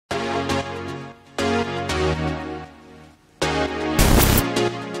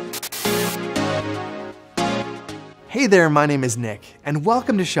Hey there, my name is Nick, and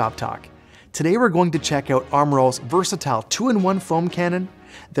welcome to Shop Talk. Today we're going to check out ArmorAll's versatile 2-in-1 foam cannon,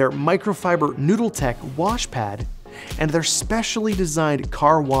 their microfiber Noodle Tech wash pad, and their specially designed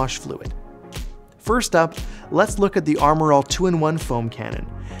car wash fluid. First up, let's look at the ArmorAll 2-in-1 foam cannon.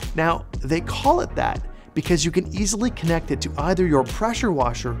 Now, they call it that because you can easily connect it to either your pressure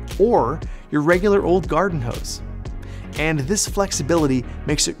washer or your regular old garden hose. And this flexibility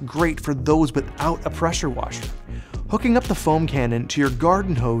makes it great for those without a pressure washer. Hooking up the foam cannon to your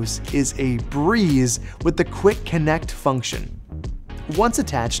garden hose is a breeze with the quick connect function. Once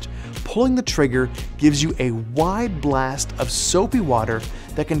attached, pulling the trigger gives you a wide blast of soapy water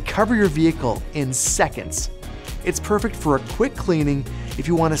that can cover your vehicle in seconds. It's perfect for a quick cleaning if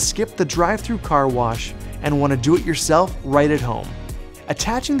you want to skip the drive-through car wash and want to do it yourself right at home.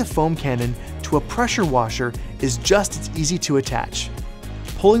 Attaching the foam cannon to a pressure washer is just as easy to attach.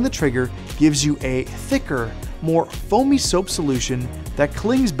 Pulling the trigger gives you a thicker, more foamy soap solution that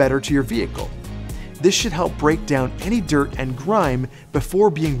clings better to your vehicle. This should help break down any dirt and grime before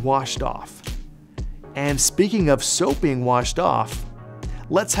being washed off. And speaking of soap being washed off,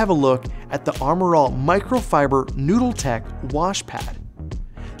 let's have a look at the ArmorAll Microfiber Noodle Tech wash pad.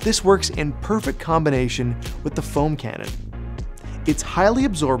 This works in perfect combination with the foam cannon. It's highly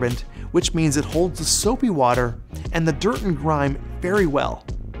absorbent, which means it holds the soapy water and the dirt and grime very well.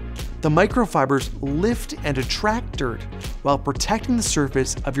 The microfibers lift and attract dirt while protecting the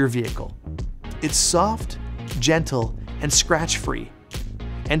surface of your vehicle. It's soft, gentle, and scratch-free.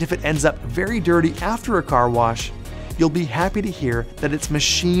 And if it ends up very dirty after a car wash, you'll be happy to hear that it's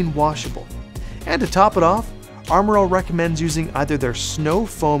machine washable. And to top it off, ArmorAll recommends using either their Snow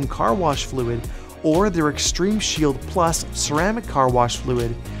Foam car wash fluid or their Extreme Shield Plus ceramic car wash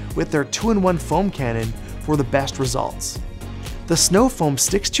fluid with their 2-in-1 foam cannon for the best results. The snow foam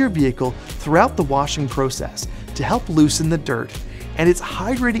sticks to your vehicle throughout the washing process to help loosen the dirt, and its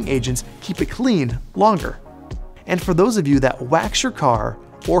hydrating agents keep it clean longer. And for those of you that wax your car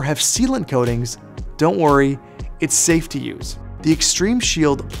or have sealant coatings, don't worry, it's safe to use. The Extreme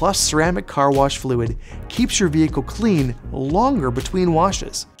Shield Plus ceramic car wash fluid keeps your vehicle clean longer between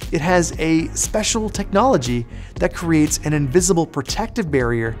washes. It has a special technology that creates an invisible protective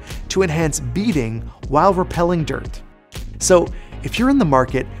barrier to enhance beading while repelling dirt. So, if you're in the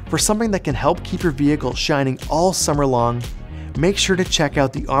market for something that can help keep your vehicle shining all summer long, make sure to check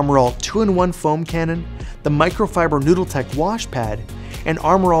out the ArmorAll 2-in-1 foam cannon, the microfiber Noodle Tech wash pad, and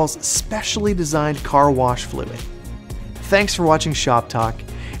ArmorAll's specially designed car wash fluid. Thanks for watching Shop Talk,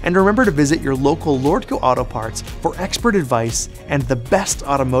 and remember to visit your local Lordco Auto Parts for expert advice and the best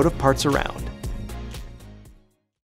automotive parts around.